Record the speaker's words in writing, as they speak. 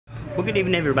Well, good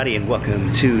evening everybody and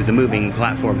welcome to the moving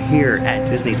platform here at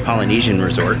Disney's Polynesian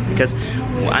Resort, because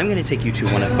I'm going to take you to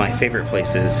one of my favorite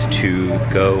places to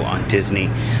go on Disney.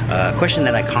 A question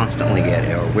that I constantly get,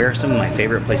 or where are some of my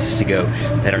favorite places to go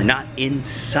that are not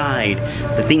inside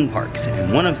the theme parks?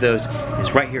 And one of those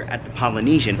is right here at the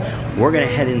Polynesian. We're going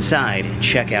to head inside and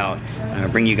check out,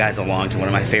 bring you guys along to one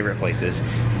of my favorite places,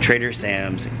 Trader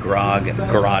Sam's Grog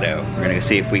Grotto. We're gonna go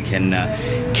see if we can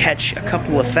catch a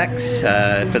couple effects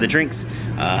for the drinks.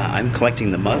 I'm collecting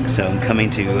the mug, so I'm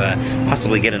coming to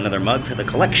possibly get another mug for the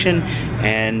collection.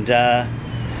 And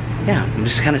yeah, I'm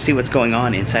just kind of see what's going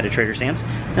on inside of Trader Sam's.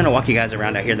 Then I'll walk you guys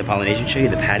around out here at the Polynesian, show you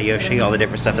the patio, show you all the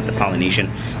different stuff at the Polynesian.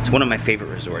 It's one of my favorite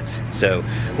resorts. So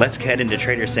let's head into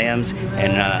Trader Sam's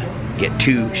and get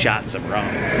 2 shots of rum.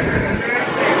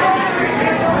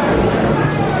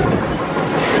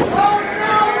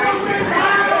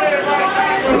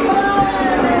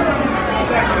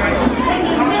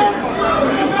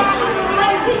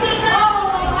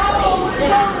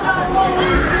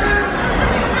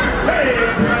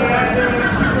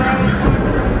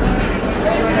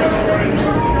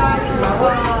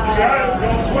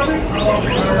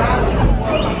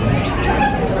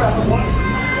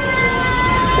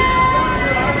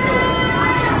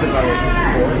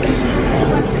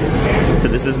 So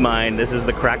this is mine. This is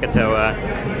the Krakatoa.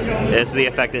 This is the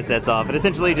effect it sets off. It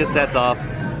essentially just sets off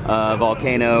a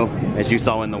volcano, as you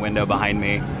saw in the window behind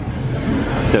me.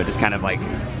 So it just kind of like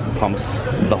pumps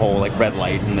the whole like red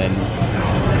light and then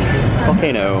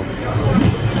volcano.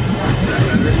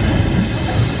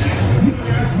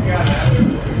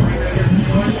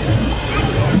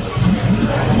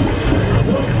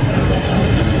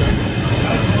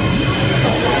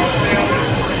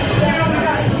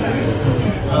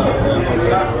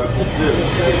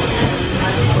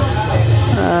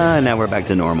 Now we're back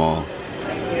to normal.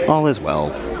 All is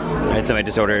well. Alright, so I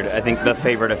just ordered, I think, the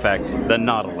favorite effect, the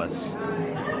Nautilus.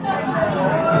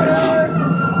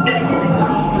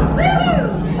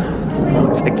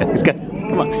 Looks like that. He's got,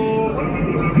 come on.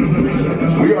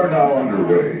 We are now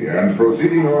underway and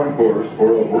proceeding on course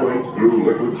for a voyage through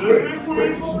liquid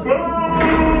space.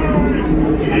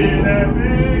 In that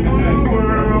big blue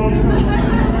world.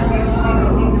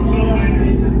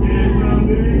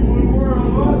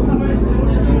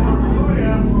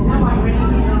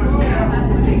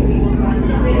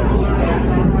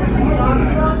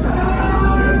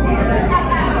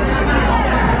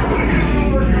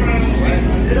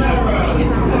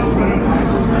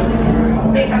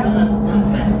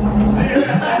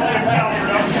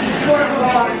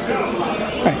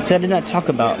 So I did not talk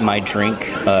about my drink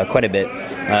quite a bit.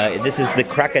 This is the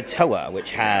Krakatoa,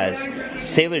 which has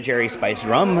Sailor Jerry spiced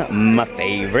rum, my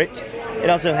favorite. It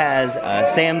also has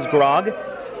Sam's Grog,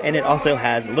 and it also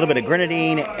has a little bit of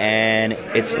grenadine, and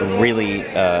it's a really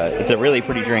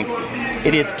pretty drink.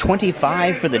 It is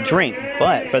 $25 for the drink,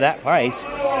 but for that price,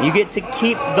 you get to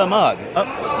keep the mug. Oh,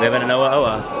 we have an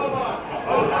Oa.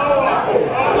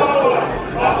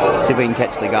 See if we can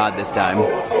catch the god this time.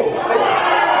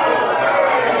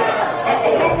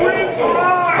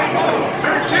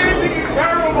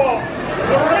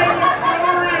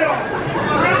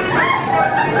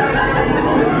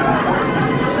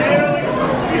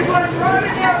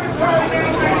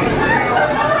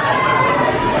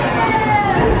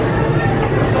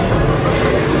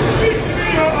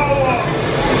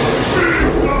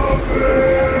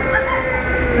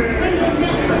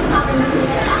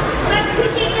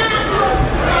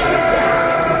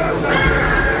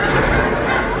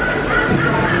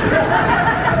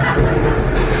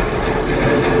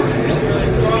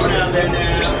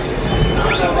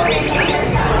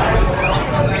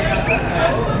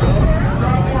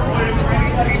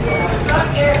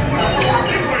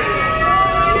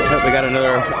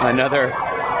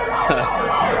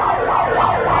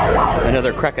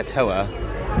 Another Krakatoa.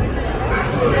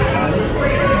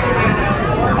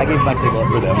 I gave my table up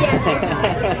for them.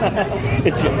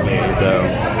 It's just me, so.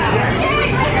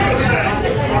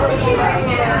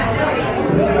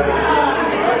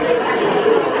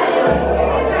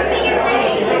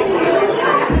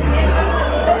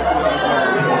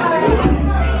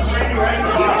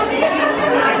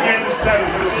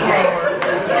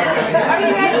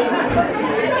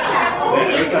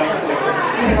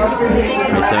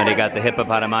 Somebody got the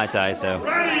hippopotami tie, so.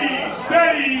 Ready,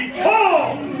 steady,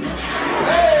 pull!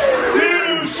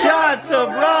 2 shots of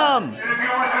rum! And if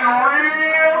you listen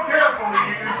real carefully,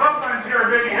 you can sometimes hear a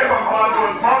baby hippopotami to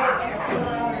his mother.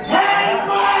 Hey,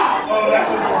 Mom! Oh, that's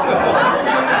what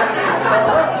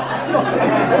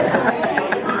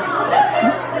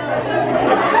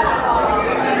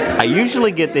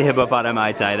usually get the hippopotami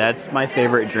Mai Tai. That's my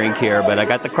favorite drink here, but I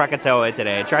got the Krakatoa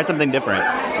today. I tried something different,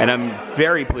 and I'm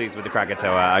very pleased with the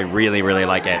Krakatoa. I really, really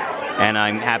like it, and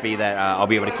I'm happy that I'll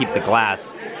be able to keep the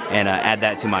glass and add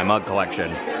that to my mug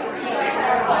collection. Mai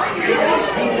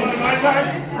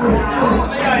Tai?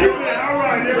 All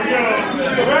right, here we go.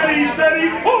 Ready, steady,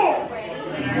 pull!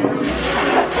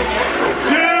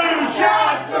 2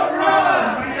 shots of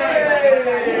rum!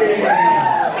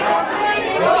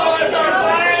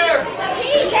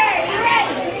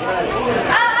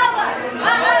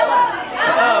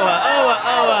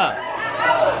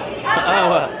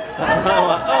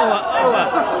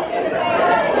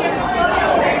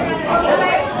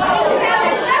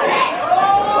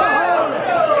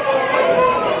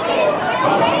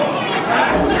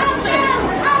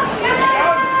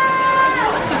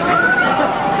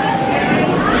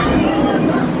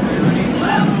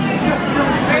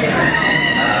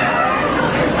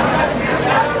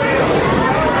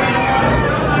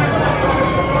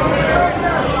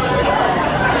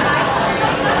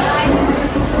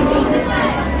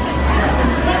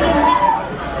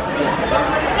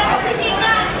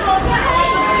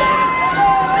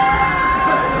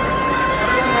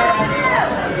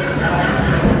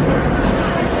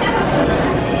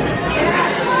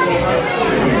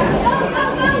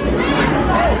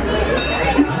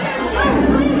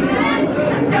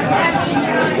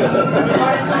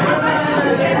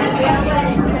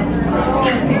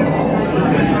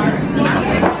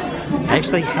 I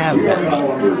actually have that.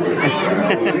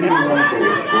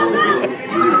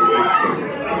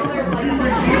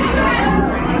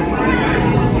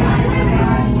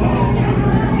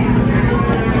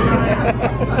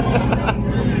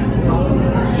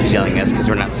 He's yelling at us because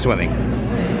we're not swimming.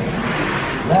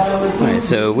 Alright,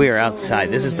 so we are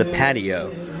outside. This is the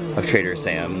patio of Trader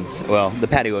Sam's. Well, the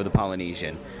patio of the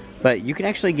Polynesian. But you can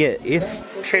actually get, if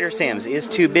Trader Sam's is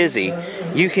too busy,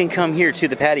 you can come here to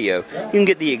the patio. You can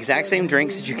get the exact same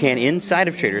drinks that you can inside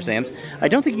of Trader Sam's. I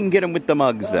don't think you can get them with the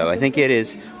mugs, though. I think it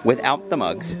is without the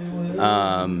mugs.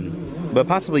 But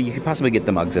possibly, you could possibly get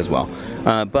the mugs as well.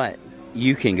 But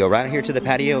you can go right here to the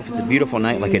patio. If it's a beautiful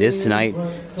night like it is tonight,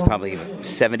 it's probably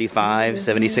 75,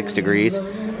 76 degrees.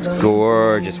 It's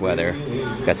gorgeous weather.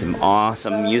 Got some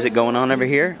awesome music going on over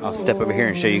here. I'll step over here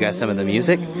and show you guys some of the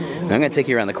music. And I'm going to take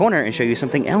you around the corner and show you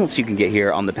something else you can get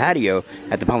here on the patio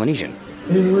at the Polynesian.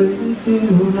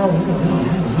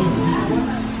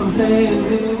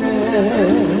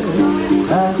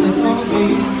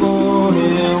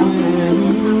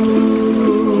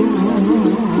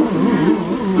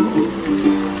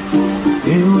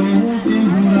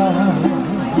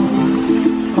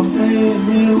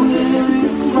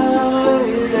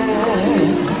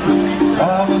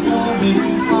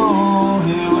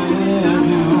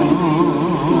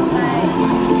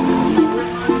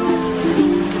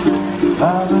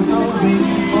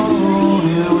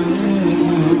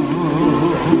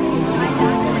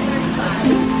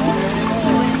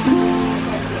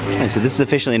 So this is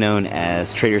officially known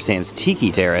as Trader Sam's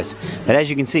Tiki Terrace, but as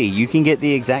you can see, you can get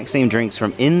the exact same drinks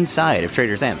from inside of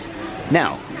Trader Sam's.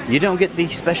 Now, you don't get the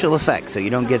special effects, so you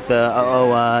don't get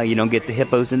the you don't get the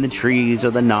hippos in the trees or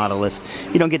the nautilus.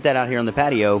 You don't get that out here on the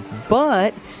patio,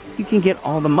 but you can get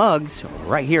all the mugs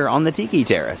right here on the Tiki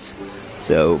Terrace.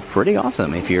 So pretty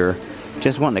awesome. If you're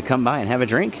just wanting to come by and have a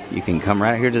drink, you can come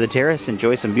right here to the terrace,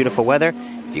 enjoy some beautiful weather.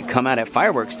 If you come out at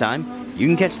fireworks time, you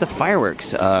can catch the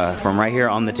fireworks from right here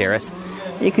on the terrace.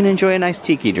 You can enjoy a nice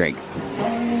tiki drink.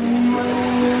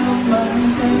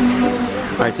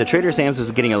 Alright, so Trader Sam's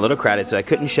was getting a little crowded, so I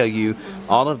couldn't show you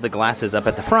all of the glasses up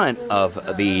at the front of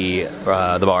the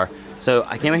bar. So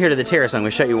I came out here to the terrace, and I'm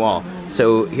going to show you all.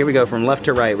 So here we go from left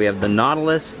to right. We have the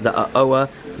Nautilus, the Oa,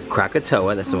 the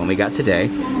Krakatoa, that's the one we got today.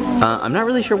 I'm not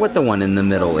really sure what the one in the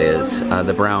middle is,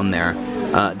 the brown there.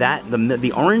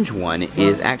 The orange one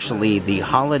is actually the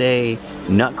Holiday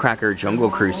Nutcracker Jungle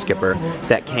Cruise Skipper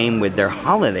that came with their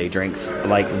holiday drinks,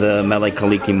 like the Mele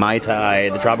Kaliki Mai Tai,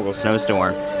 the Tropical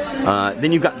Snowstorm.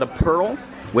 Then you've got the Pearl,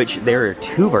 which there are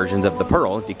two versions of the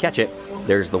Pearl. If you catch it,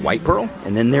 there's the white Pearl,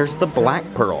 and then there's the black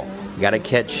Pearl. You gotta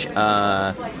catch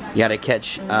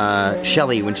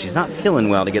Shelly when she's not feeling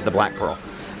well to get the black Pearl.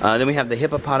 Then we have the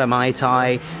Hippopotami Mai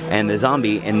Tai and the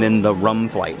Zombie, and then the Rum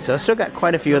Flight. So I still got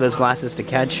quite a few of those glasses to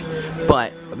catch,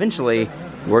 but eventually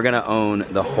we're gonna own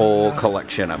the whole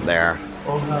collection up there.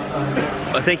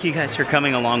 Well, thank you guys for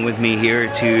coming along with me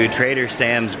here to Trader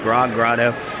Sam's Grog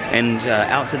Grotto and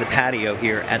out to the patio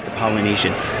here at the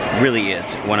Polynesian. It really is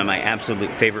one of my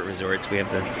absolute favorite resorts. We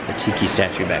have the Tiki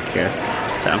statue back here.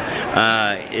 So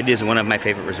it is one of my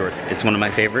favorite resorts. It's one of my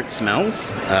favorite smells.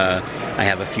 I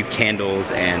have a few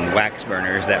candles and wax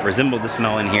burners that resemble the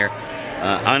smell in here.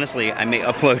 Honestly, I may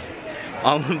upload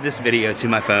all of this video to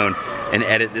my phone and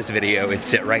edit this video and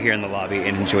sit right here in the lobby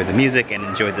and enjoy the music and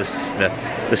enjoy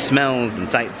the smells and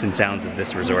sights and sounds of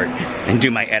this resort and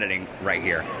do my editing right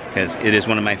here, because it is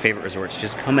one of my favorite resorts.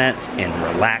 Just come at and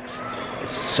relax.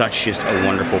 It's such just a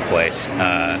wonderful place.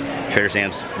 Trader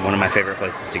Sam's, one of my favorite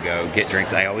places to go get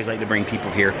drinks. I always like to bring people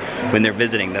here when they're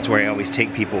visiting. That's where I always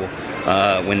take people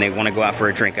when they want to go out for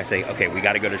a drink. I say, okay, we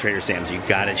got to go to Trader Sam's. You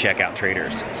got to check out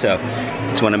Trader's. So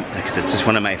it's one of, like I said, it's just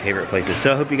one of my favorite places.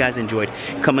 So I hope you guys enjoyed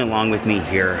coming along with me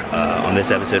here on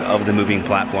this episode of The Moving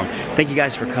Platform. Thank you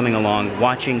guys for coming along,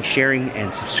 watching, sharing,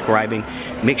 and subscribing.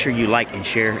 Make sure you like and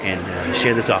share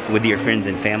this off with your friends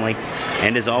and family.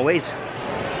 And as always,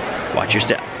 watch your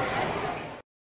step.